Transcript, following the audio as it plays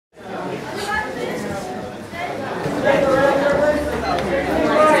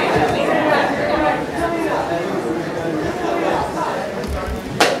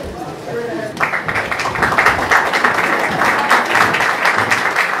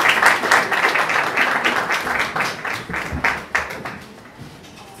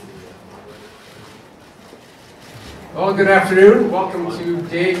Well, good afternoon. Welcome to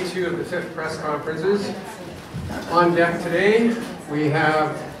day 2 of the Tiff press conferences. On deck today, we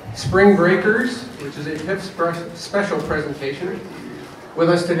have Spring Breakers, which is a Tiff special presentation. With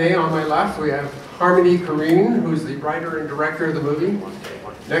us today, on my left, we have Korine, who's the writer and director of the movie.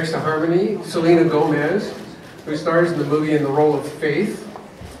 Next to Harmony, Selina Gomez, who stars in the movie in the role of Faith.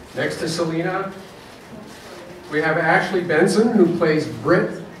 Next to Selina, we have Ashley Benson, who plays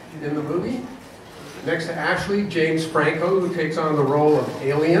Britt in the movie. Next to Ashley, James Franco, who takes on the role of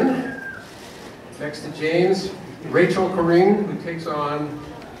Alien. Next to James, Rachel Korine, who takes on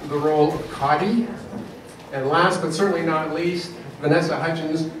the role of Cotty. And last but certainly not least, Vanessa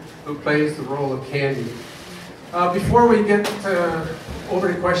Hudgens, who plays the role of Candy. Before we get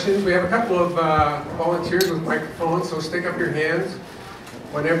over to questions, we have a couple of volunteers with microphones, so stick up your hands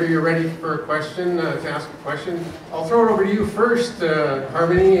whenever you're ready for a question, to ask a question. I'll throw it over to you first,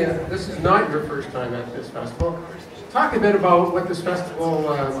 Harmony. This is not your first time at this festival. Talk a bit about what this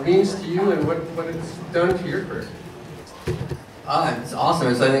festival means to you and what it's done to your career. It's awesome.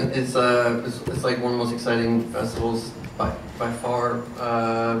 I think it's like one of the most exciting festivals by far.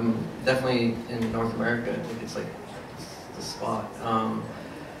 Definitely in North America. I think it's like the spot.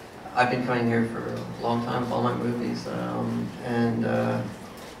 I've been coming here for a long time with all my movies, and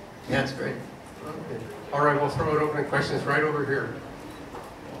yeah, it's great. Okay. All right, we'll throw it open to questions right over here.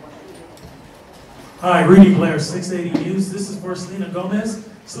 Hi, Rudy Blair, 680 News. This is for Selina Gomez.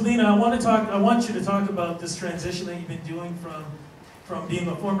 Selina, I want you to talk about this transition that you've been doing from being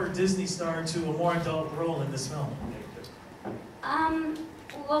a former Disney star to a more adult role in this film.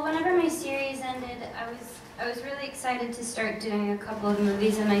 Well, whenever my series ended, I was really excited to start doing a couple of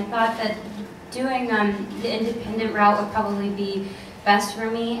movies, and I thought that doing the independent route would probably be best for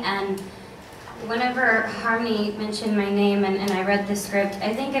me. And whenever Harmony mentioned my name and I read the script,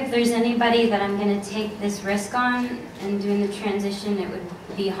 I think if there's anybody that I'm going to take this risk on and doing the transition, it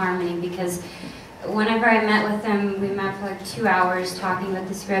would be Harmony, because whenever I met with him, we met for like 2 hours talking about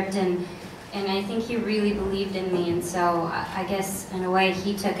the script, and I think he really believed in me, and so I guess in a way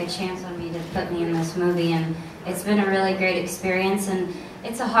he took a chance on me to put me in this movie, and it's been a really great experience, and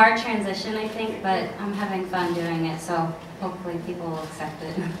it's a hard transition, I think, but I'm having fun doing it, so hopefully people will accept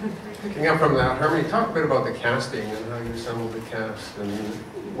it. Picking up from that, Harmony, talk a bit about the casting and how you assembled the cast and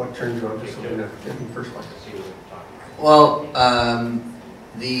what turned you on to Selina in the first place. Well,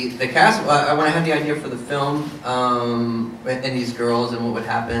 the cast, when I had the idea for the film, and these girls and what would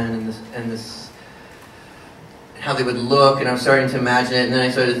happen and this how they would look, and I was starting to imagine it, and then I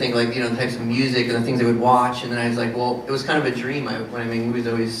started to think, like, you know, the types of music and the things they would watch, and then I was like, well, it was kind of a dream. When I make movies,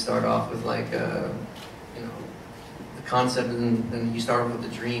 I always start off with like, you know, the concept, and you start off with the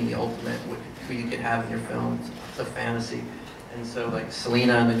dream, the ultimate, who you could have in your film. It's a fantasy, and so like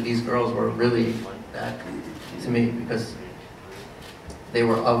Selina and these girls were really that to me, because they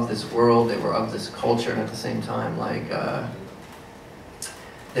were of this world, they were of this culture, and at the same time, like,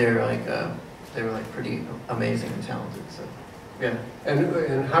 they were like pretty amazing and talented. So, yeah.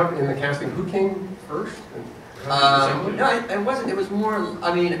 And how in the casting, who came first? No, it wasn't. It was more.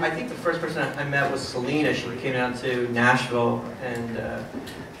 I mean, I think the first person I met was Selina. She came down to Nashville and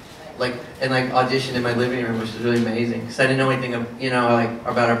auditioned in my living room, which was really amazing because I didn't know anything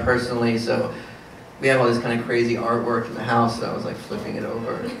about her personally. So we had all this kind of crazy artwork in the house, so I was like flipping it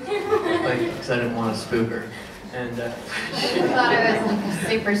over, because I didn't want to spook her. And I thought I was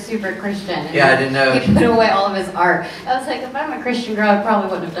like a super Christian. And yeah, I didn't know. He put away all of his art. I was like, if I'm a Christian girl, I probably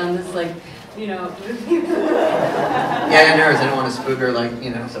wouldn't have done this, like, you know. Yeah, I got nervous. I didn't want to spook her, like, you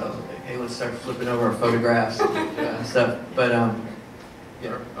know, so I was like, hey, let's start flipping over our photographs and stuff. But,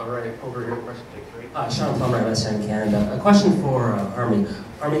 yeah. All right, over here, question. Sean Plummer, MSN Canada. A question for Harmony.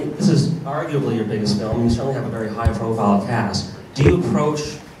 Harmony, this is arguably your biggest film. You certainly have a very high-profile cast. Do you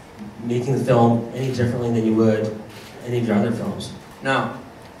approach making the film any differently than you would any of your other films? No,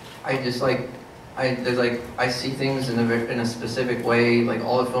 I just I see things in a specific way. Like,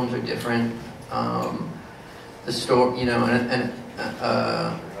 all the films are different. The story, you know, and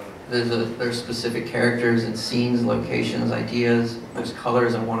there's specific characters and scenes, locations, ideas. There's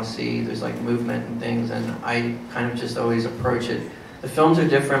colors I want to see. There's like movement and things, and I kind of just always approach it. The films are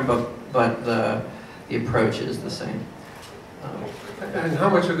different, but the approach is the same. And how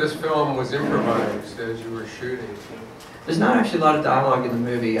much of this film was improvised as you were shooting? There's not actually a lot of dialogue in the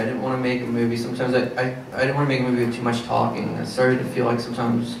movie. I didn't want to make a movie. Sometimes I didn't want to make a movie with too much talking. I started to feel like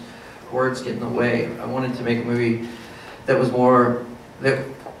sometimes words get in the way. I wanted to make a movie that was more, that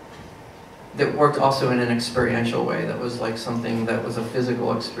worked also in an experiential way. That was like something that was a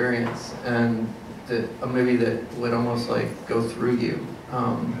physical experience, and a movie that would almost like go through you.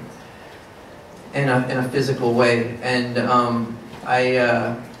 in a physical way. And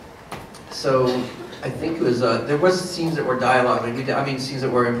so I think it was there was scenes that were dialogue. Like I mean, scenes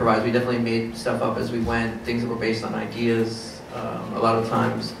that were improvised. We definitely made stuff up as we went. Things that were based on ideas. A lot of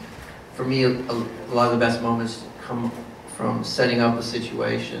times, for me, a lot of the best moments come from setting up a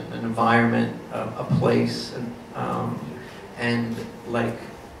situation, an environment, a place, and like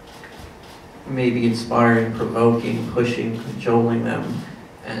maybe inspiring, provoking, pushing, cajoling them,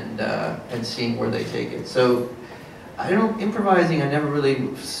 and seeing where they take it. So improvising, I never really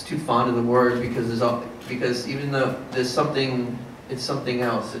was too fond of the word because even though there's something, it's something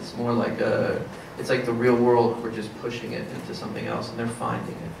else. It's more like it's like the real world. We're just pushing it into something else, and they're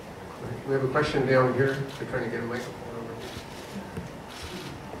finding it. We have a question down here. They're trying to get a microphone over.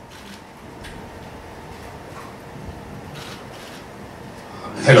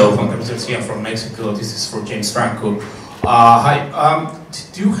 Hello, Juan Carlos Garcia from Mexico. This is for James Franco. Hi.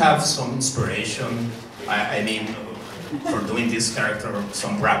 Do you have some inspiration? I mean, for doing this character,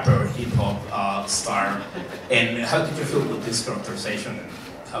 some rapper, hip hop star, and how did you feel with this characterization? And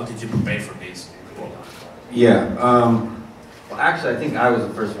how did you prepare for this role? Yeah. Well, actually, I think I was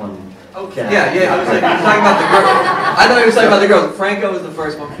the first one. Okay. Yeah. I was like, talking about the girl. I thought he was talking about the girl. Franco was the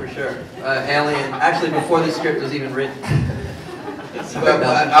first one for sure. Alien. Actually, before the script was even written.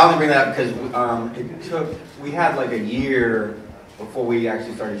 I only bring that up because we had like a year before we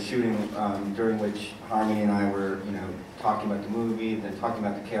actually started shooting, during which Harmony and I were, talking about the movie, then talking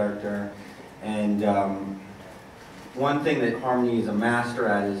about the character, and one thing that Harmony is a master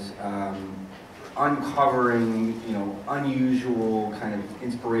at is uncovering, unusual kind of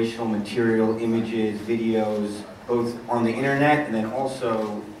inspirational material, images, videos, both on the internet, and then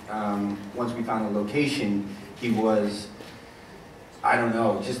also once we found a location, he was, I don't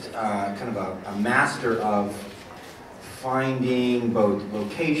know, just kind of a master of finding both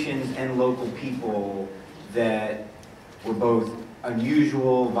locations and local people that were both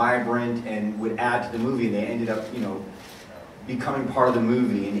unusual, vibrant, and would add to the movie. And they ended up, becoming part of the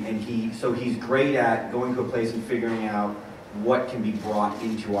movie. And he's great at going to a place and figuring out what can be brought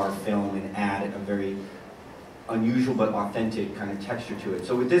into our film and add a very unusual but authentic kind of texture to it.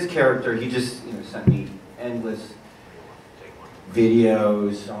 So with this character, he just sent me endless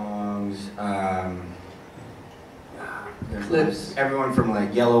videos, songs, clips. Everyone from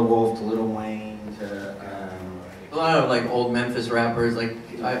like Yellow Wolf to Lil Wayne to a lot of like old Memphis rappers. Like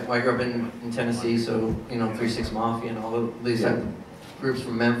I grew up in Tennessee, so 3 6 Mafia and all of these type of groups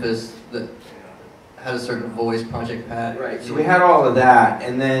from Memphis that had a certain voice. Project Pat. Right. So we had all of that,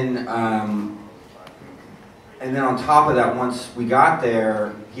 and then on top of that, once we got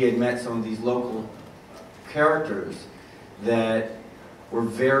there, he had met some of these local characters that were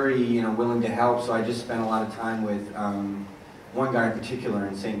very willing to help. So I just spent a lot of time with one guy in particular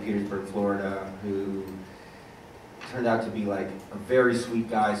in St. Petersburg, Florida, who turned out to be like a very sweet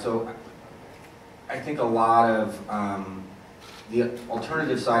guy. So I think a lot of the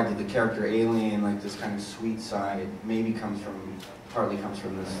alternative side to the character Alien, like this kind of sweet side, maybe partly comes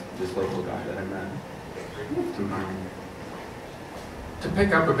from this local guy that I met. To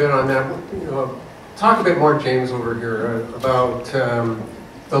pick up a bit on that, talk a bit more, James, over here, about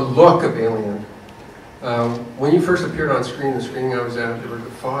the look of Alien. When you first appeared on screen, the screening I was at, there were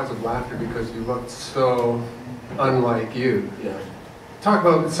guffaws of laughter because you looked so unlike you. Yeah. Talk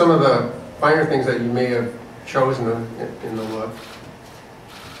about some of the finer things that you may have chosen in the look.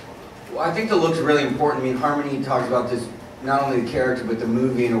 Well, I think the look's really important. I mean, Harmony talks about this, not only the character, but the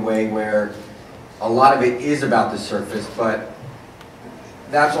movie in a way where a lot of it is about the surface, but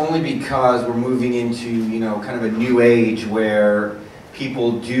that's only because we're moving into, kind of a new age where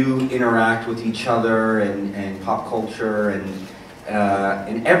people do interact with each other and pop culture and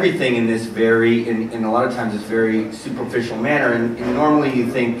everything in this in a lot of times this very superficial manner. And normally you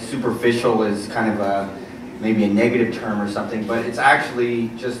think superficial is kind of maybe a negative term or something, but it's actually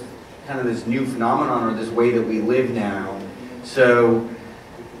just kind of this new phenomenon or this way that we live now. So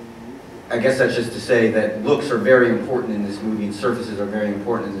I guess that's just to say that looks are very important in this movie and surfaces are very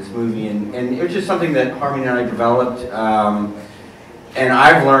important in this movie. And it was just something that Harmony and I developed. And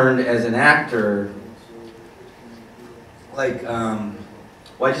I've learned as an actor, well,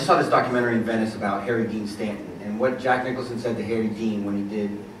 I just saw this documentary in Venice about Harry Dean Stanton. And what Jack Nicholson said to Harry Dean when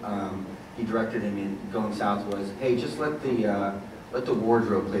he directed him in Going South was, hey, just let the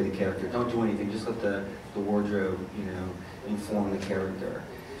wardrobe play the character. Don't do anything, just let the wardrobe, inform the character.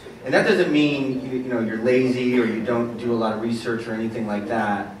 And that doesn't mean you're lazy or you don't do a lot of research or anything like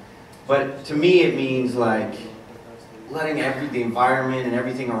that. But to me, it means like letting the environment and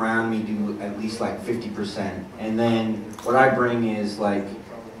everything around me do at least like 50%. And then what I bring is like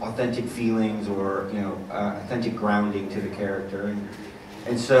authentic feelings or authentic grounding to the character,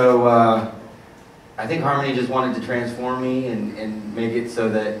 and so I think Harmony just wanted to transform me and make it so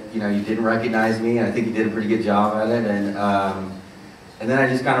that you didn't recognize me, and I think he did a pretty good job at it, and then I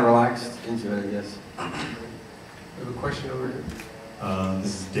just kind of relaxed into it, I guess. We have a question over here.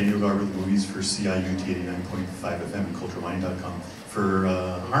 This is Daniel Garber with Movies for CIUT 89.5 FM and culturalmining.com. For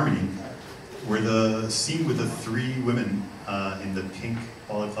Harmony, were the scene with the 3 women in the pink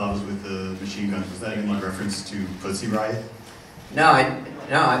balaclavas with the machine guns, was that any reference to Pussy Riot?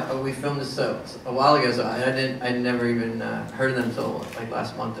 No, we filmed this a while ago, so I never even heard of them until like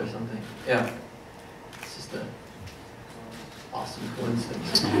last month or something. Yeah, it's just a awesome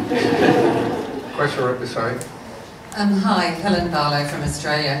coincidence. Question right beside. Hi, Helen Barlow from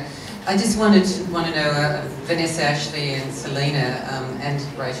Australia. I just want to know, Vanessa, Ashley, and Selina, and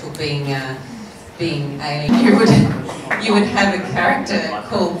Rachel being alien, you would have a character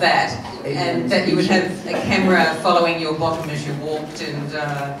called that, and that you would have a camera following your bottom as you walked, and.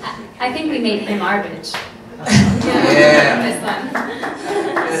 I think we made him our bitch. Yeah.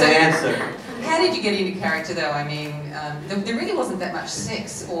 Good answer. How did you get into character, though? I mean, there really wasn't that much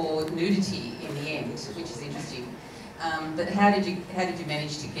sex or nudity in the end, which is interesting. But how did you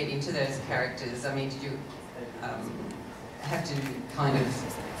manage to get into those characters? I mean, did you have to kind of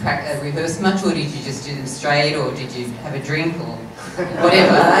rehearse much, or did you just do them straight, or did you have a drink, or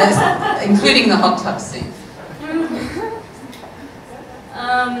whatever, including the hot tub scene?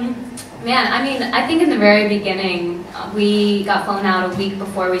 Man, I mean, I think in the very beginning, we got flown out a week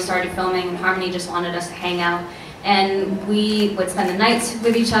before we started filming, and Harmony just wanted us to hang out. And we would spend the nights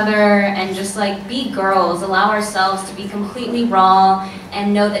with each other and just like be girls, allow ourselves to be completely raw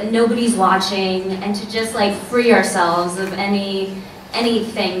and know that nobody's watching, and to just like free ourselves of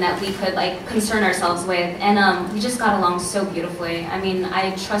anything that we could like concern ourselves with. And we just got along so beautifully. I mean,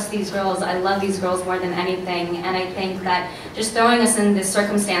 I trust these girls, I love these girls more than anything, and I think that just throwing us in the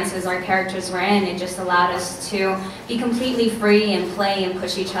circumstances our characters were in, it just allowed us to be completely free and play and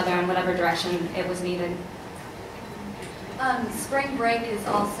push each other in whatever direction it was needed. Spring Break is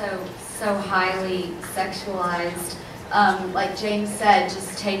also so highly sexualized. Like James said,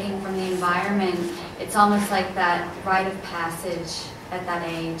 just taking from the environment, it's almost like that rite of passage at that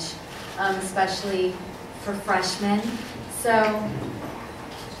age, especially for freshmen. So,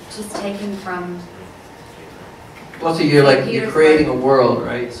 just taking from... Well, so you're creating a world,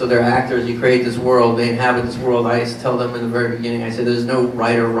 right? So they're actors, you create this world, they inhabit this world. I used to tell them in the very beginning, I said there's no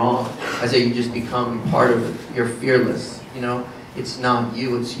right or wrong. I say you just become part of it. You're fearless, It's not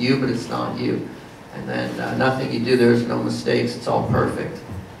you, it's you, but it's not you. And then nothing you do, there's no mistakes, it's all perfect.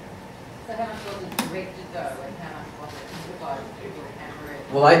 So how much was it directed though, and how much was it supervised through your camera?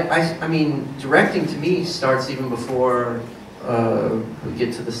 Well, I mean, directing to me starts even before we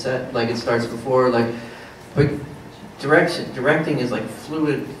get to the set. Like it starts before, but directing is like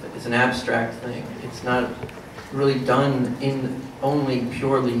fluid. It's an abstract thing. It's not really done only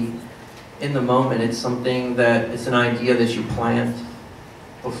purely in the moment. It's something it's an idea that you plant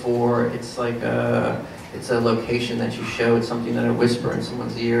before. It's like it's a location that you show. It's something that I whisper in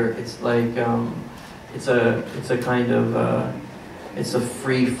someone's ear. It's like it's a kind of it's a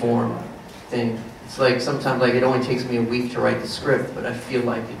free form thing. It's like sometimes it only takes me a week to write the script, but I feel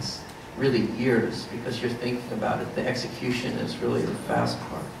like it's really years because you're thinking about it. The execution is really the fast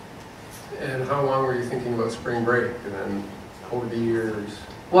part. And how long were you thinking about Spring Break? And then over the years?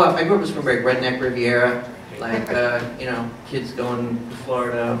 Well, I grew up in Spring Break, redneck Riviera, kids going to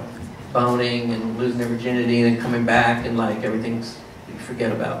Florida, boning and losing their virginity and then coming back and everything's, you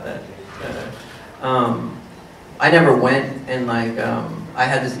forget about that. I never went and I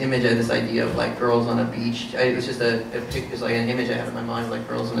had this image, I had this idea of girls on a beach. It was just it was like an image I had in my mind of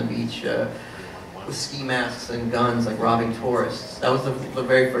girls on the beach with ski masks and guns, running tourists. That was the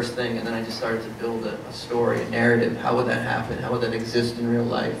very first thing, and then I just started to build a story, a narrative. How would that happen? How would that exist in real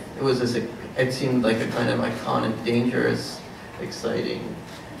life? It seemed like a kind of iconic, dangerous, exciting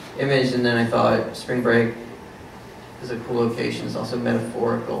image, and then I thought Spring Break is a cool location. It's also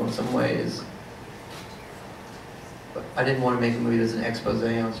metaphorical in some ways. But I didn't want to make a movie that's an expose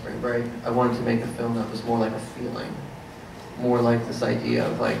on Spring Break. I wanted to make a film that was more like a feeling, more like this idea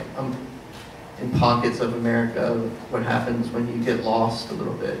of in pockets of America, what happens when you get lost a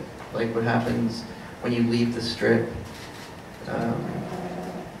little bit, what happens when you leave the strip,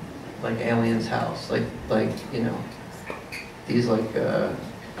 Alien's house, these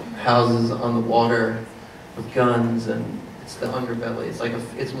houses on the water with guns, and it's the underbelly.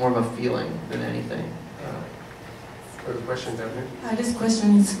 It's more of a feeling than anything. There's a question down here. This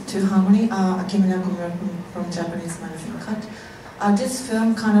question is to Harmony. Akimi Nakamura from Japanese magazine Uncut. This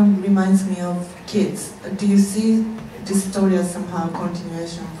film kind of reminds me of Kids. Do you see this story as somehow a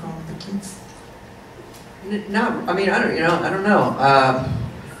continuation from the Kids? Not, I mean, I don't know.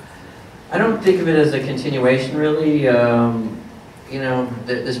 I don't think of it as a continuation, really. You know,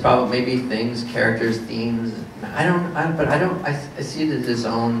 there's probably maybe things, characters, themes. I see it as its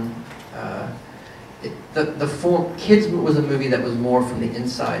own. Kids was a movie that was more from the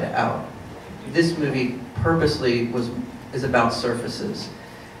inside out. This movie purposely is about surfaces.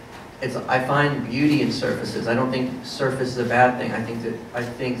 I find beauty in surfaces. I don't think surface is a bad thing. I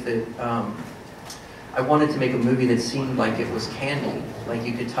think that I wanted to make a movie that seemed like it was candy, like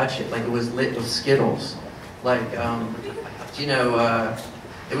you could touch it, like it was lit with Skittles, like you know,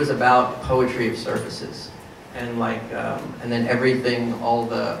 it was about poetry of surfaces, and like and then everything,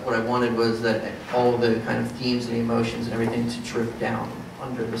 what I wanted was that all the kind of themes and the emotions and everything to drip down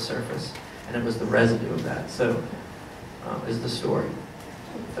under the surface, and it was the residue of that. So is the story,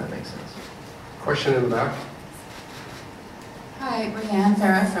 if that makes sense. Question in the back. Hi, Brianne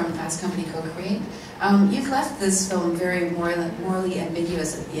Farah from Fast Company Co-Create. You've left this film very morally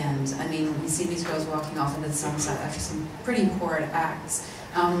ambiguous at the end. I mean, we see these girls walking off into the sunset after some pretty horrid acts.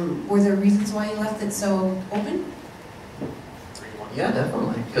 Were there reasons why you left it so open? Yeah,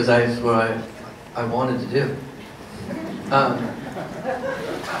 definitely, because that's what I wanted to do.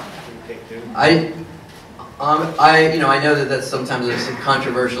 I know that that's sometimes a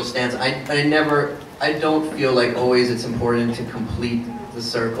controversial stance. I don't feel like always it's important to complete the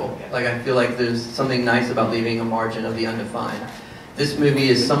circle. Like, I feel like there's something nice about leaving a margin of the undefined. This movie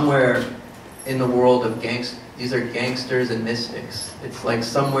is somewhere in the world of these are gangsters and mystics. It's like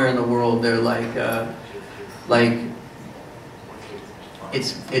somewhere in the world they're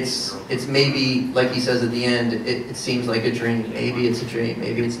it's maybe, like he says at the end, it seems like a dream. Maybe it's a dream,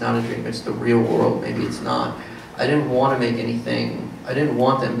 maybe it's not a dream, it's the real world, maybe it's not. I didn't want to make anything, I didn't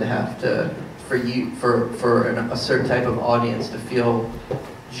want them to have to, for a certain type of audience to feel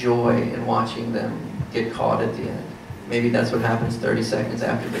joy in watching them get caught at the end. Maybe that's what happens 30 seconds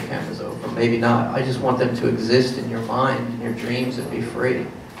after the camera's over, maybe not. I just want them to exist in your mind, in your dreams, and be free.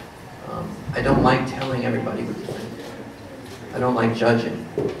 I don't like telling everybody what to think. I don't like judging.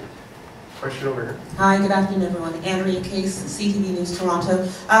 Question over here. Hi, good afternoon, everyone. Andrea Case, CTV News Toronto.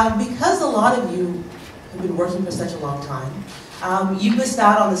 Because a lot of you have been working for such a long time, you missed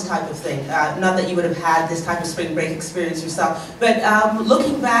out on this type of thing. Not that you would have had this type of spring break experience yourself, but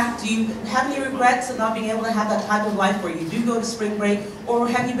looking back, do you have any regrets of not being able to have that type of life where you do go to spring break, or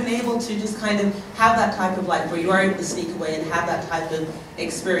have you been able to just kind of have that type of life where you are able to sneak away and have that type of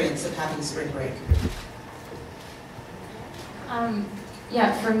experience of having spring break?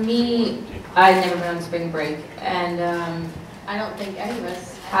 Yeah, for me, I'd never been on spring break, and I don't think any of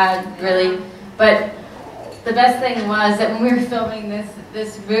us had really, but the best thing was that when we were filming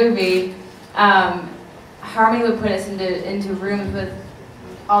this movie, Harmony would put us into rooms with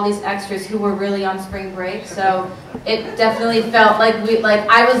all these extras who were really on spring break, so it definitely felt like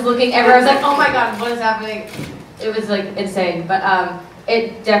I was looking everywhere, I was like, oh my god, what is happening? It was like insane, but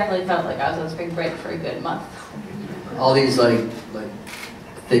it definitely felt like I was on spring break for a good month. All these like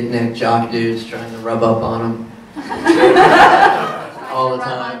thick-necked jock dudes trying to rub up on them all the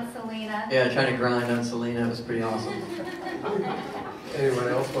time. Yeah, trying to grind on Selina. It was pretty awesome. Anyone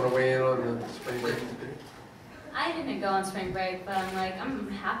else want to weigh in on the spring break? I didn't go on spring break, but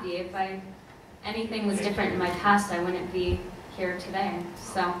I'm happy. If anything was different in my past, I wouldn't be here today.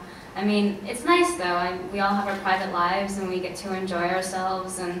 So, I mean, it's nice though. We all have our private lives and we get to enjoy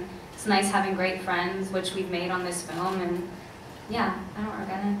ourselves, and it's nice having great friends, which we've made on this film, and yeah, I don't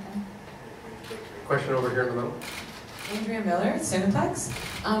regret anything. Question over here in the middle. Andrea Miller, Cineplex.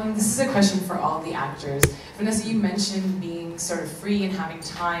 This is a question for all the actors. Vanessa, you mentioned being sort of free and having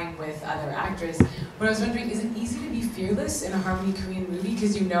time with other actors, but I was wondering, is it easy to be fearless in a Harmony Korine movie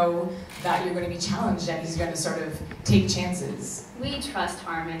because you know that you're going to be challenged and he's going to sort of take chances? We trust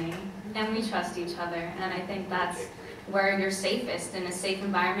Harmony, and we trust each other, and I think that's where you're safest. In a safe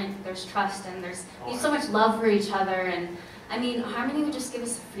environment, there's trust, and there's so much love for each other, and I mean, Harmony would just give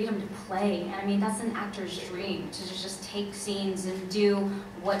us the freedom to play, and I mean, that's an actor's dream, to just take scenes and do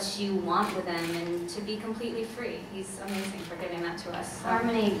what you want with them, and to be completely free. He's amazing for giving that to us.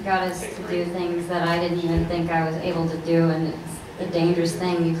 Harmony got us to do things that I didn't even think I was able to do, and it's a dangerous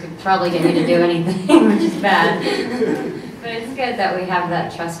thing. You could probably get me to do anything, which is bad. But it's good that we have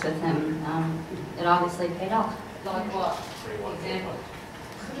that trust with him. It obviously paid off. Like what?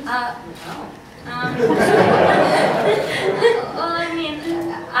 Well, I mean,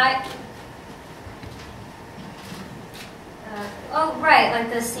 Oh, right,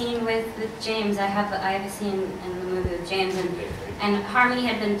 like the scene with James. I have a scene in the movie with James, and Harmony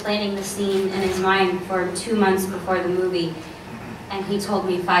had been planning the scene in his mind for 2 months before the movie, and he told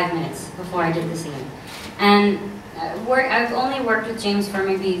me 5 minutes before I did the scene. And I've only worked with James for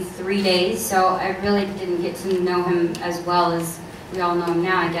maybe 3 days, so I really didn't get to know him as well as we all know him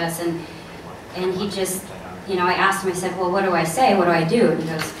now, I guess. And he just, you know, I asked him, I said, well, what do I say? What do I do? And he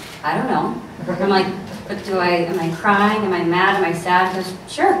goes, I don't know. I'm like, but am I crying? Am I mad? Am I sad? He goes,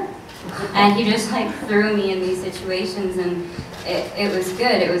 sure. And he just like threw me in these situations, and it was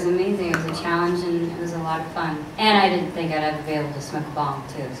good. It was amazing. It was a challenge, and it was a lot of fun. And I didn't think I'd ever be able to smoke a bomb,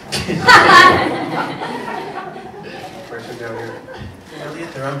 too. So. Question down here.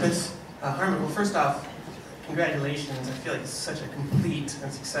 Elliot, the Rumpus. Harmon, well, first off, congratulations. I feel like it's such a complete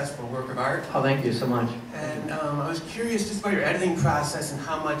and successful work of art. Oh, thank you so much. And I was curious just about your editing process and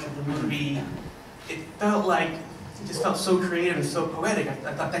how much of the movie it felt like, it just felt so creative and so poetic.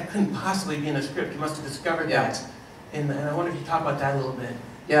 I thought that couldn't possibly be in the script. You must have discovered that. And I wonder if you talk about that a little bit.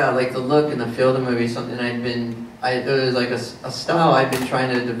 Yeah, like the look and the feel of the movie, something it was like a style I'd been trying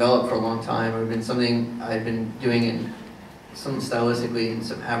to develop for a long time. It had been something I'd been doing in some stylistically in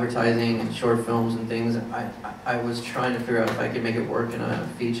some advertising and short films and things. I was trying to figure out if I could make it work in a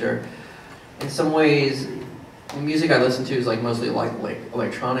feature. In some ways, the music I listen to is like mostly like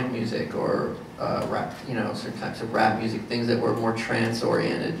electronic music or rap, you know, certain types of rap music, things that were more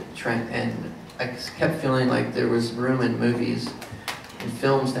trance-oriented. And I kept feeling like there was room in movies and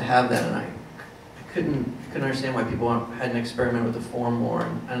films to have that, and I couldn't understand why people hadn't experimented with the form more.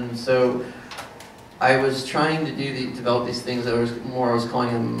 And so I was trying to develop these things that I was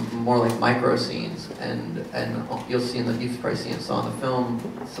calling them more like micro scenes, and you'll probably see and saw in the film,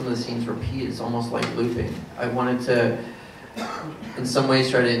 some of the scenes repeat. It's almost like looping. I wanted to, in some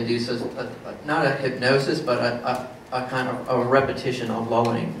ways, try to induce not a hypnosis, but a kind of a repetition, a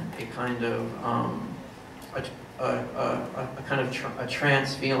lulling, a kind of a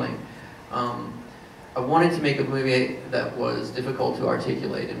trance feeling. I wanted to make a movie that was difficult to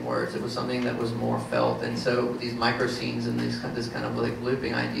articulate in words. It was something that was more felt, and so these micro scenes and this kind of like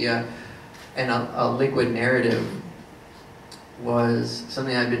looping idea and a liquid narrative was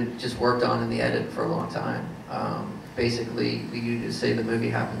something I'd been just worked on in the edit for a long time. Basically, you just say the movie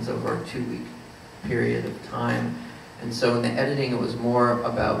happens over a 2-week period of time, and so in the editing, it was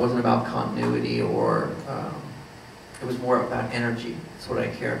wasn't about continuity or it was more about energy. That's what I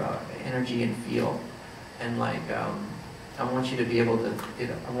care about, energy and feel. And like, I want you to be able to,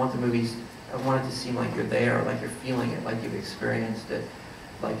 I want it to seem like you're there, like you're feeling it, like you've experienced it,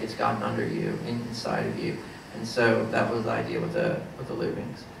 like it's gotten under you, inside of you. And so that was the idea with the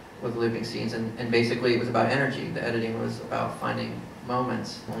looping scenes. And basically it was about energy. The editing was about finding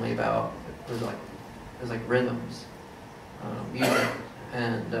moments, it was like rhythms, music,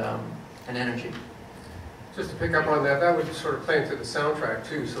 and energy. Just to pick up on that, that would sort of play into the soundtrack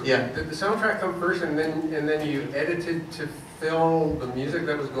too. So yeah. Did the soundtrack come first, and then you edited to fill the music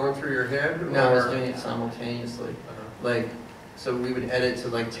that was going through your head? No, I was doing it simultaneously. Like, so we would edit to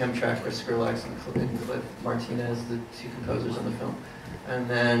like temp track for Skrillex and Cliff Martinez, the 2 composers on the film, and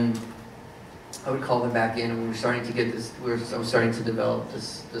then I would call them back in, and we were starting to get this. I was starting to develop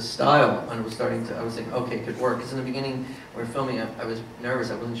this style, and I was thinking, okay, it could work. Because in the beginning, we were filming it, I was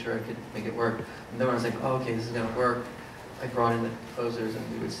nervous. I wasn't sure I could make it work. And then when I was like, oh, okay, this is gonna work, I brought in the composers,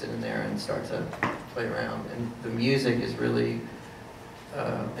 and we would sit in there and start to play around. And the music is really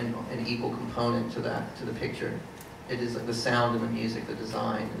an equal component to the picture. It is like the sound and the music, the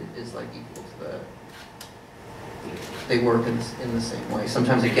design is like equal to the. They work in the same way,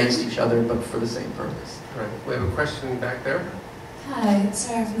 sometimes against each other, but for the same purpose. Right. We have a question back there. Hi, it's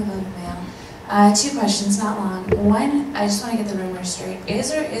Sarah from the Globe and Mail. 2 questions, not long. One, I just want to get the rumor straight.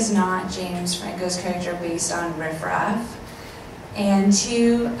 Is or is not James Franco's character based on Riff Raff? And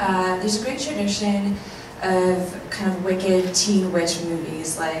 2, there's a great tradition of kind of wicked teen witch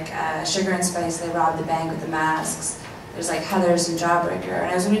movies, like Sugar and Spice, they rob the bank with the masks. There's like Heathers and Jawbreaker.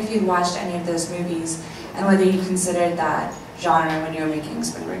 And I was wondering if you'd watched any of those movies, and whether you considered that genre when you were making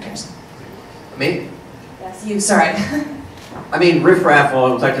Spring Breakers. Me? Yes, you, sorry. I mean, Riff Raff, well,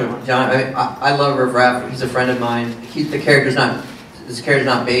 I'll talk to John. I love Riff Raff. He's a friend of mine. His character's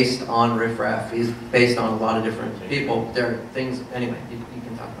not based on Riff Raff. He's based on a lot of different people. There are things, anyway, you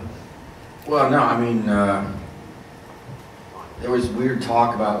can talk about that. Well, no, I mean, there was weird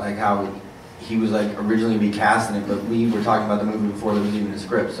talk about like how he was like originally be cast in it, but we were talking about the movie before there was even a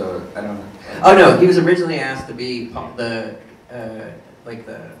script, so I don't know. Oh no, he was originally asked to be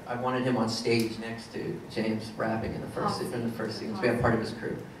I wanted him on stage next to James rapping in the first scenes. We had part of his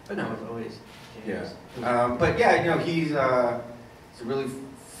crew, but no, it was always Yeah. But yeah, you know, he's a really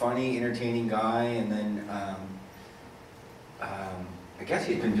funny, entertaining guy, and then I guess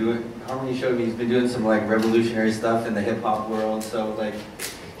he's been doing, Harmony showed me he's been doing some like revolutionary stuff in the hip hop world, so like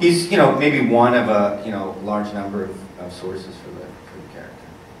he's, you know, maybe one of a, you know, large number of sources for the character.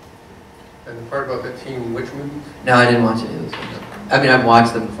 And the part about the Teen Witch movies? No, I didn't watch any of those ones. I mean, I've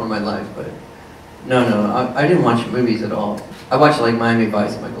watched them before in my life, but no, I didn't watch movies at all. I watched like Miami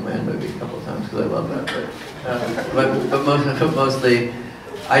Vice, Michael Mann movie a couple of times because I love that, but mostly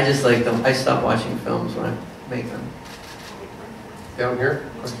I just like them. I stop watching films when I make them. Down here?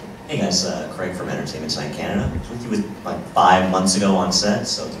 Hey guys, Craig from Entertainment Sign Canada. I was with you like 5 months ago on set,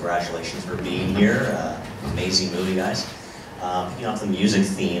 so congratulations for being here. Amazing movie, guys. Picking up the music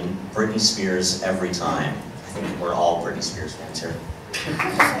theme, Britney Spears every time. I think we're all Britney Spears fans here.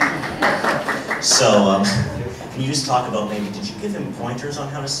 So, can you just talk about maybe, did you give him pointers on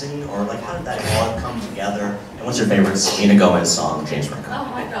how to sing, or like how did that all come together? And what's your favorite Selena Gomez song, James Franco? Oh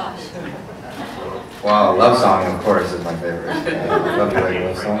my gosh. Well, Love Song, of course, is my favorite. Love You Like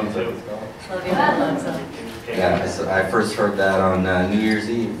Love Song. Yeah, I first heard that on New Year's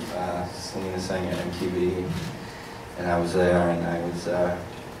Eve. Selena sang at MTV, and I was there, and I was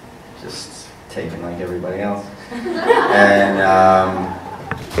just taken like everybody else. And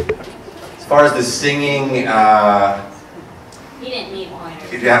as far as the singing, He didn't need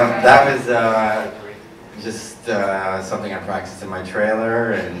pointers. yeah, that was just something I practiced in my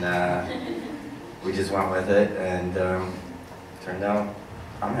trailer, and we just went with it, and turned out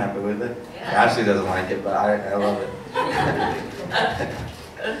I'm happy with it. Yeah. Ashley doesn't like it, but I love it.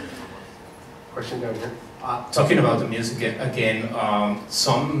 Question down here. Talking about the music again,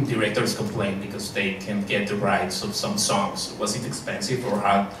 some directors complain because they can't get the rights of some songs. Was it expensive or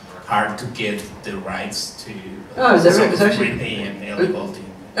hard to get the rights to No, it was actually Britney and Ellie Goulding?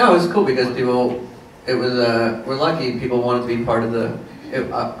 No, it was cool because people, we're lucky people wanted to be part of the.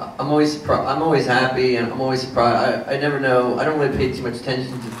 I'm always happy, and I'm always surprised. I never know. I don't really pay too much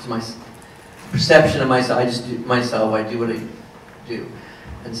attention to my perception of myself. I just do myself. I do what I do,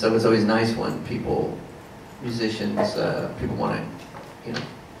 and so it's always nice when people, musicians, people want to, you know,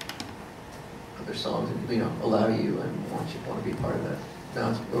 put their songs and, you know, allow you and want to be part of that.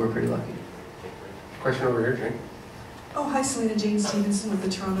 No, we're pretty lucky. Question over here, Jane. Oh, hi, Selina. Jane Stevenson with the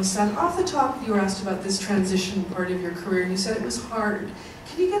Toronto Sun. Off the top, you were asked about this transition part of your career, and you said it was hard.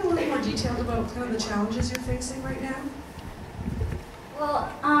 Can you get a little more detailed about kind of the challenges you're facing right now?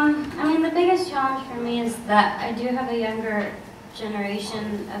 Well, I mean, the biggest challenge for me is that I do have a younger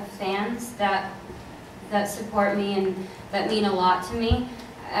generation of fans that support me and that mean a lot to me.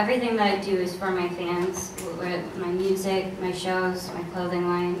 Everything that I do is for my fans. My music, my shows, my clothing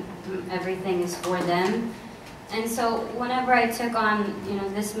line, everything is for them. And so whenever I took on, you know,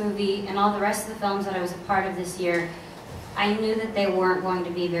 this movie and all the rest of the films that I was a part of this year, I knew that they weren't going to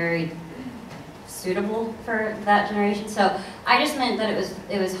be very suitable for that generation. So I just meant that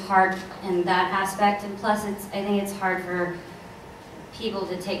it was hard in that aspect, and plus I think it's hard for people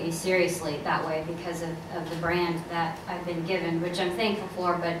to take me seriously that way because of the brand that I've been given, which I'm thankful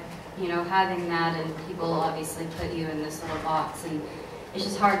for, but you know, having that and people obviously put you in this little box, and it's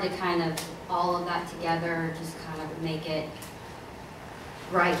just hard to kind of all of that together, just kind of make it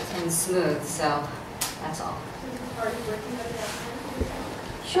right and smooth, so that's all.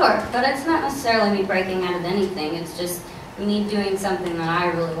 Sure, but it's not necessarily me breaking out of anything, it's just me doing something that I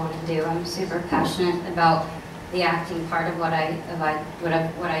really want to do. I'm super passionate about the acting part of what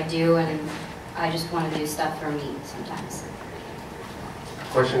I do, and I just want to do stuff for me sometimes.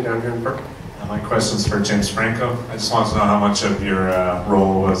 Question down here in front. My question's for James Franco. I just want to know how much of your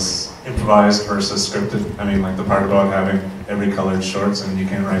role was improvised versus scripted. I mean, like the part about having every colored shorts and you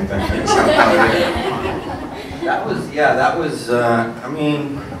can't write that kind of stuff. That was, I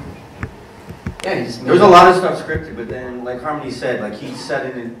mean, yeah, there was a lot of stuff scripted, but then, like Harmony said, like he set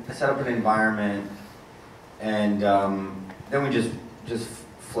up an environment, and then we just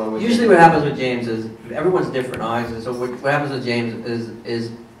flow with it. Usually what happens with James is, everyone's different eyes, and so what happens with James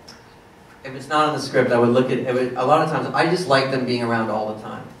is if it's not on the script, I would look at it. A lot of times, I just like them being around all the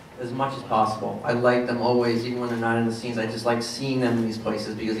time, as much as possible. I like them always, even when they're not in the scenes. I just like seeing them in these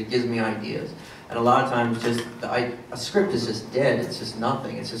places because it gives me ideas. And a lot of times, just a script is just dead. It's just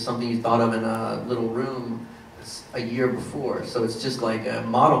nothing. It's just something you thought of in a little room a year before. So it's just like a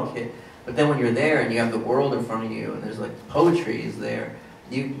model kit. But then when you're there and you have the world in front of you, and there's like poetry is there,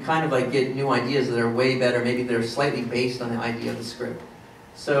 you kind of like get new ideas that are way better. Maybe they're slightly based on the idea of the script.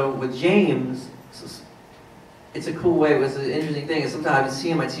 So with James, it's a cool way. It was an interesting thing. Sometimes I would see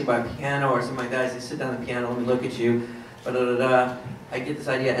him by a piano or something like that. I say, sit down at the piano, let me look at you. ba-da-da-da. I get this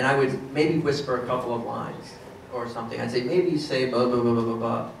idea, and I would maybe whisper a couple of lines or something. I'd say, maybe you say blah, blah, blah, blah, blah,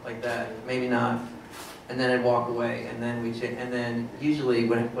 blah, like that. Maybe not. And then I'd walk away, and then and then usually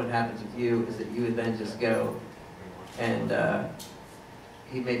what happens with you is that you would then just go and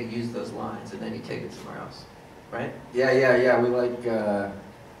he'd maybe use those lines, and then he'd take it somewhere else, right? Yeah.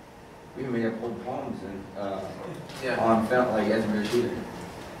 We we made up whole poems and on film, like as we were shooting.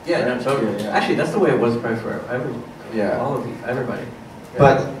 Yeah, no, totally. Yeah. Actually, that's the way it was probably for all of you, everybody.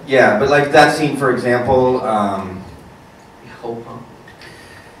 Yeah. But like that scene, for example,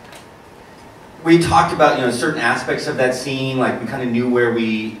 we talked about certain aspects of that scene. Like we kind of knew where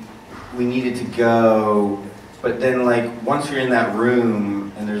we needed to go, but then like once you're in that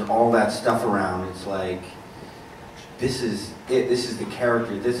room and there's all that stuff around, it's like this is it. This is the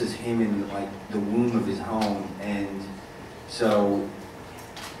character. This is him in like the womb of his home, and so.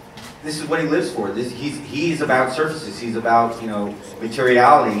 This is what he lives for. He's about surfaces. He's about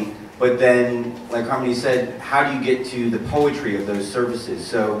materiality. But then, like Harmony said, how do you get to the poetry of those surfaces?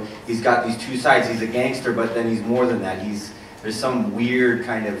 So he's got these two sides. He's a gangster, but then he's more than that. There's some weird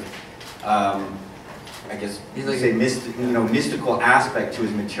kind of, I guess you could say mystical aspect to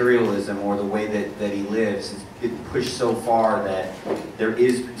his materialism or the way that he lives. It's pushed so far that there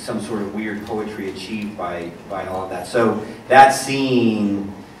is some sort of weird poetry achieved by all of that. So that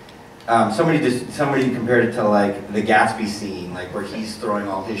scene. Somebody compared it to like the Gatsby scene, like where he's throwing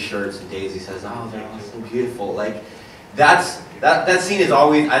all his shirts and Daisy says, "Oh, they're all so beautiful." Like that scene is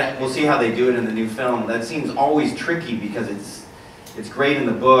always. We'll see how they do it in the new film. That scene's always tricky because it's great in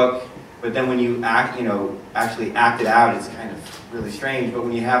the book, but then when you actually act it out, it's kind of really strange. But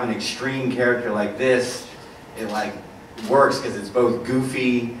when you have an extreme character like this, it like works because it's both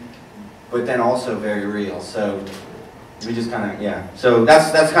goofy, but then also very real. So. We just kind of, So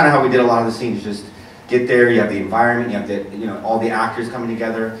that's kind of how we did a lot of the scenes. Just get there, you have the environment, you have all the actors coming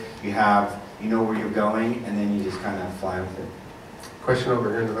together, you know where you're going, and then you just kind of fly with it. Question over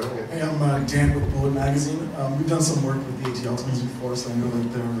here in the middle. Hey, I'm Dan with Bullet Magazine. We've done some work with the ATL twins before, so I know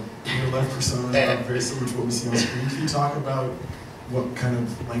that their life personas are very similar to what we see on screen. Can you talk about what kind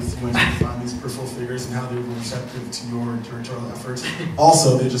of lengths you went to find these peripheral figures and how they were receptive to your directorial efforts?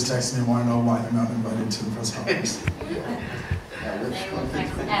 Also, they just texted me and want to know why they're not invited to the press conference. They will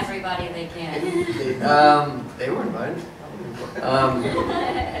text everybody they can. They were invited.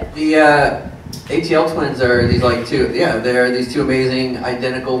 The ATL twins are these they're these two amazing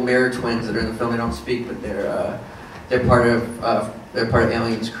identical mirror twins that are in the film. They don't speak, but they're part of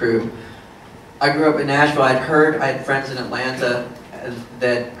Alien's crew. I grew up in Nashville. I had friends in Atlanta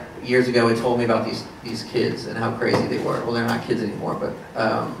that years ago had told me about these kids and how crazy they were. Well, they're not kids anymore, but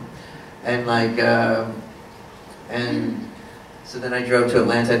so then I drove to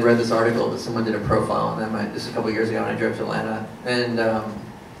Atlanta. I'd read this article that someone did a profile on them. This is a couple years ago, and I drove to Atlanta, and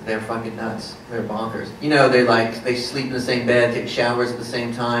they're fucking nuts. They're bonkers. They sleep in the same bed, take showers at the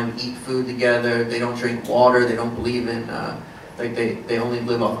same time, eat food together. They don't drink water. They don't believe in they only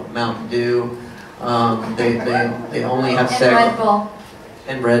live off of Mountain Dew. They only have sex. Red Bull.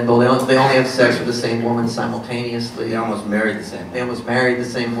 And Red Bull. They only have sex with the same woman simultaneously. They almost married the same woman. They almost married the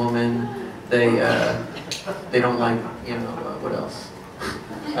same woman. They don't like, what else?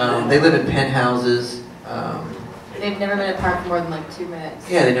 They live in penthouses. They've never been apart for more than 2 minutes.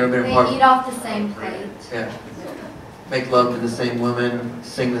 Yeah, they've never been apart. They eat off the same plate. Yeah. Make love to the same women,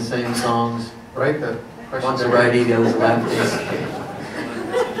 sing the same songs. Right? One's a righty, the other's a lefty.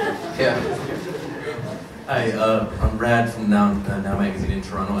 Yeah. Hi, I'm Brad from Now Magazine in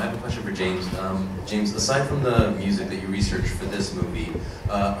Toronto. I have a question for James. James, aside from the music that you researched for this movie,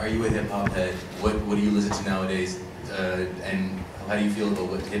 are you a hip-hop head? What do you listen to nowadays? And how do you feel about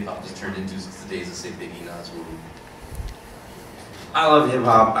what hip-hop has turned into since the days of, say, Biggie, Nas, Wu? I love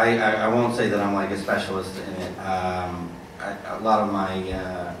hip-hop. I won't say that I'm like a specialist in it. A lot of my,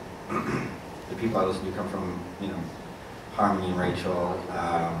 the people I listen to come from, Harmony and Rachel.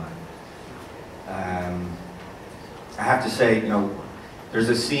 I have to say, there's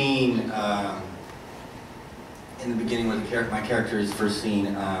a scene in the beginning where my character is first seen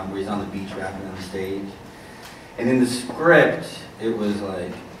where he's on the beach rapping on the stage. And in the script, it was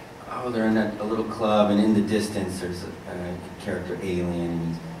like, they're in a little club, and in the distance there's a character, Alien, and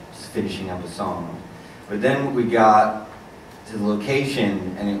he's just finishing up a song. But then we got to the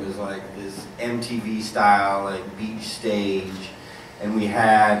location, and it was like this MTV style, like beach stage, and we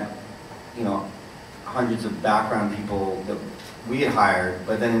had, hundreds of background people that we had hired,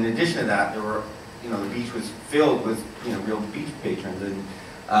 but then in addition to that, there were, the beach was filled with, real beach patrons, and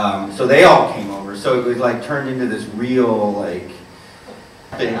so they all came over. So it was like turned into this real, like,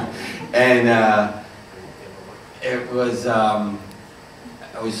 thing. And it was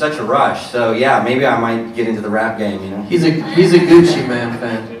such a rush. So yeah, maybe I might get into the rap game. You know. He's a Gucci Man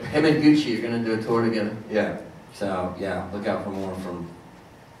fan. Him and Gucci are gonna do a tour together. Yeah. So yeah, look out for more from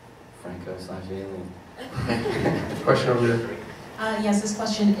Franco/Alien. Question over there. Yes, this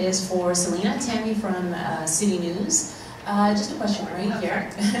question is for Selina. Tammy from City News. Just a question right here.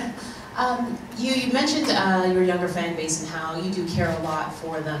 You mentioned your younger fan base and how you do care a lot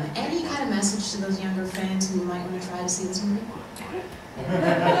for them. Any kind of message to those younger fans who might want to try to see this movie?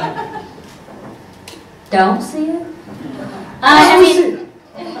 Don't see it? I mean,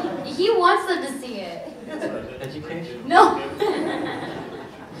 he wants them to see it. Education? No.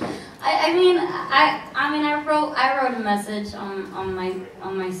 I wrote a message on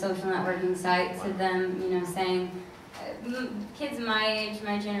my social networking site to them, you know, saying, kids my age,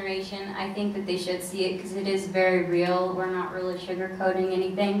 my generation, I think that they should see it because it is very real. We're not really sugarcoating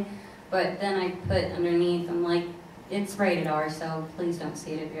anything. But then I put underneath, I'm like, it's rated R, so please don't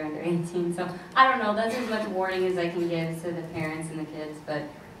see it if you're under 18. So I don't know, that's as much warning as I can give to the parents and the kids, but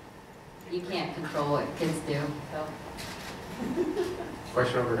you can't control what kids do. So.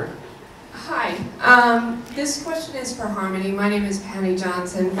 Question over here. Hi, this question is for Harmony. My name is Penny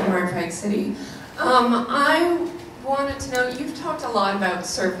Johnson from Arpaig City. I wanted to know, you've talked a lot about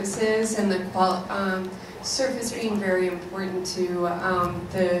surfaces and the surface being very important to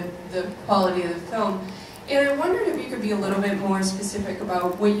the quality of the film. And I wondered if you could be a little bit more specific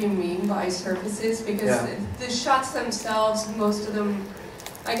about what you mean by surfaces, because the shots themselves, most of them,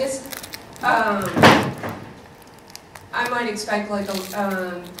 I guess, I might expect like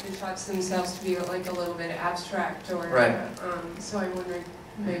the shots themselves to be like a little bit abstract, or so I wondered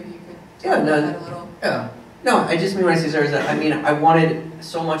maybe you could talk about that a little. Yeah. No, I just mean when I say surface, I mean I wanted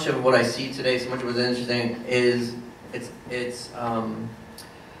so much of what I see today, so much of what's interesting is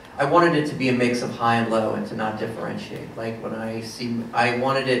I wanted it to be a mix of high and low and to not differentiate. Like when I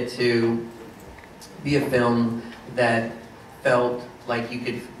wanted it to be a film that felt like you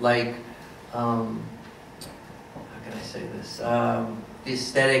could, like, how can I say this? The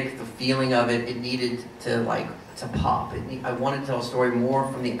aesthetic, the feeling of it, it needed to pop. I wanted to tell a story more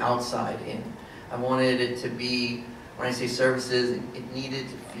from the outside in. I wanted it to be, when I say surfaces, it needed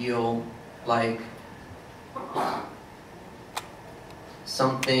to feel like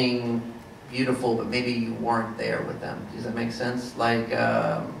something beautiful, but maybe you weren't there with them. Does that make sense? Like,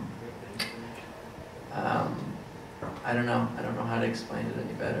 I don't know. I don't know how to explain it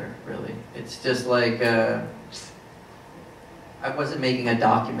any better, really. It's just like, I wasn't making a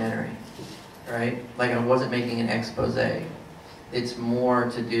documentary, right? Like I wasn't making an expose. It's more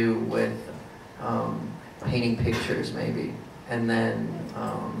to do with painting pictures, maybe, and then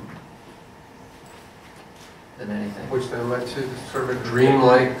than anything. Which then led to sort of a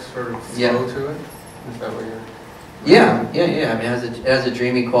dreamlike sort of flow to it? Is that what you're... Yeah. I mean, it has a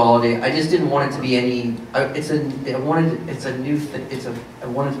dreamy quality. I just didn't want it to be any. I wanted to make something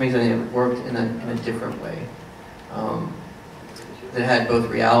that worked in a different way. That had both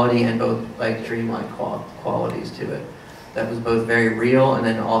reality and both like dreamlike qualities to it. That was both very real and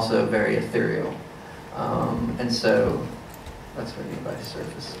then also very ethereal. And so that's what I mean by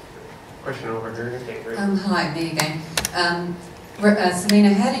surface. Question over here. Hi, me again.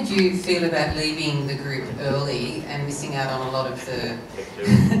 Selina, how did you feel about leaving the group early and missing out on a lot of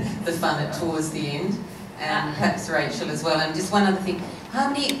the fun towards the end? And perhaps Rachel as well. And just one other thing.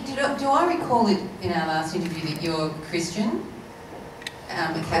 Harmony, do I recall it in our last interview that you're Christian?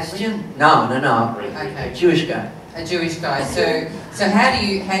 A Catholic? No. Okay. A Jewish guy. A Jewish guy. So how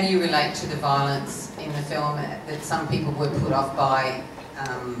do you relate to the violence in the film that some people were put off by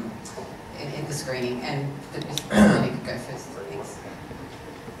in the screening? And you could go first. Thanks.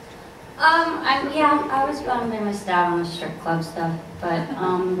 I was bummed they missed out on the strip club stuff, but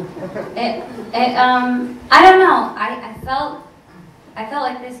I don't know. I felt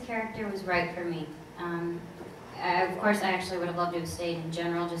like this character was right for me. Of course, I actually would have loved to have stayed in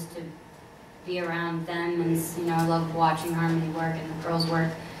general, just to be around them, and I loved watching Harmony work and the girls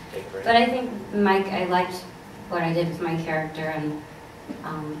work. But I think I liked what I did with my character, and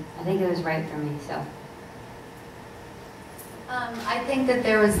I think it was right for me. So. I think that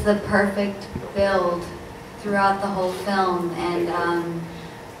there was the perfect build throughout the whole film, and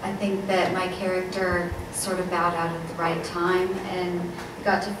I think that my character sort of bowed out at the right time and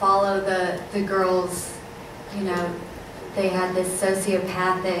got to follow the girls. They had this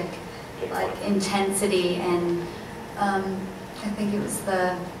sociopathic intensity, and I think it was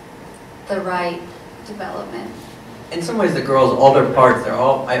the right development. In some ways, the girls, all their parts,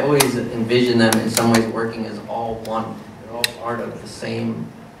 I always envision them in some ways working as all one. They're all part of the same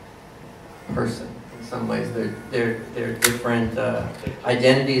person. some ways. They're different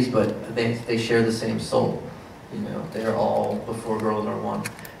identities, but they share the same soul. You know, they're all before girls are one.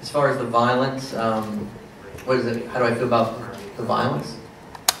 As far as the violence, what is it? How do I feel about the violence?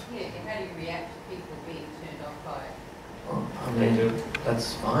 Yeah, how do you react to people being turned off by it? Well, I mean,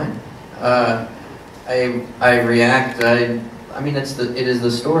 that's fine. I react. I mean, it is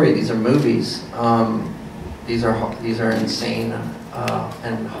the story. These are movies. These are insane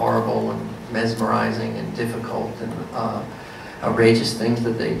and horrible and mesmerizing and difficult and outrageous things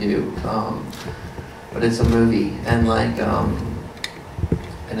that they do. But it's a movie, and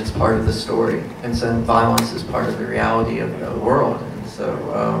and it's part of the story. And so violence is part of the reality of the world. And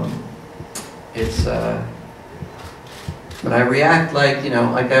so it's. But I react like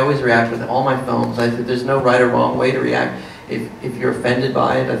I always react with all my films. There's no right or wrong way to react. If you're offended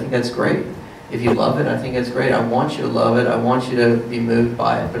by it, I think that's great. If you love it, I think it's great. I want you to love it. I want you to be moved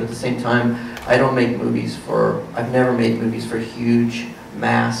by it. But at the same time, I don't make movies I've never made movies for huge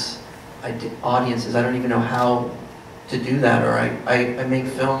mass audiences. I don't even know how to do that. Or I make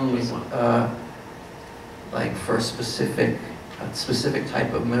films like for a specific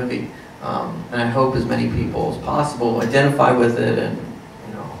type of movie. And I hope as many people as possible identify with it, and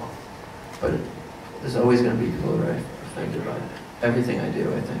but there's always going to be people that are offended by everything I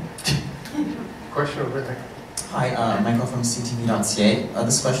do, I think. Question over there. Hi, Michael from CTV.ca.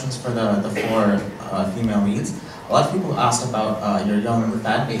 This question's for the four female leads. A lot of people asked about your young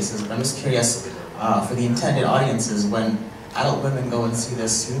fan bases, but I'm just curious, for the intended audiences, when adult women go and see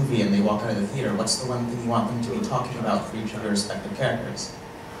this movie and they walk out of the theater, what's the one thing you want them to be talking about for each of their respective characters?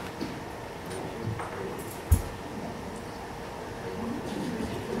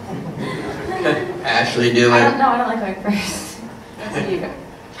 Ashley, do it. I don't like going first. That's you go.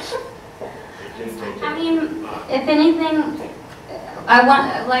 I mean, if anything, I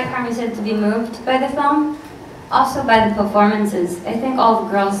want, like Carmi said, to be moved by the film. Also by the performances. I think all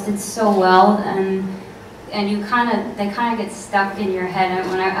the girls did so well, and they kind of get stuck in your head. And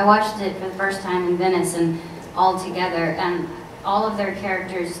when I watched it for the first time in Venice and all together, and all of their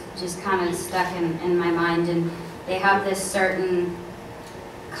characters just kind of stuck in my mind, and they have this certain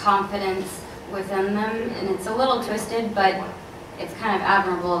confidence within them, and it's a little twisted, but it's kind of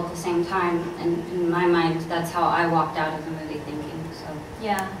admirable at the same time. And in my mind, that's how I walked out of the movie thinking. So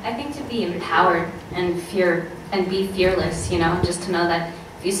yeah, I think to be empowered and be fearless, just to know that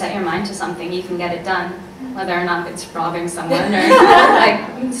if you set your mind to something, you can get it done, whether or not it's robbing someone or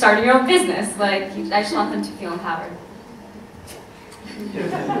like starting your own business. Like, I just want them to feel empowered.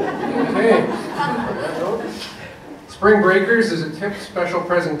 Okay. Spring Breakers is a Tiff special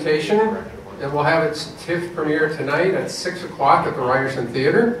presentation, and we'll have its Tiff premiere tonight at 6 o'clock at the Ryerson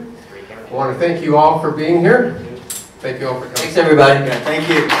Theater. I want to thank you all for being here. Thank you all for coming. Thanks, everybody. Yeah, thank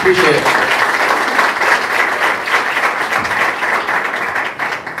you. Appreciate it.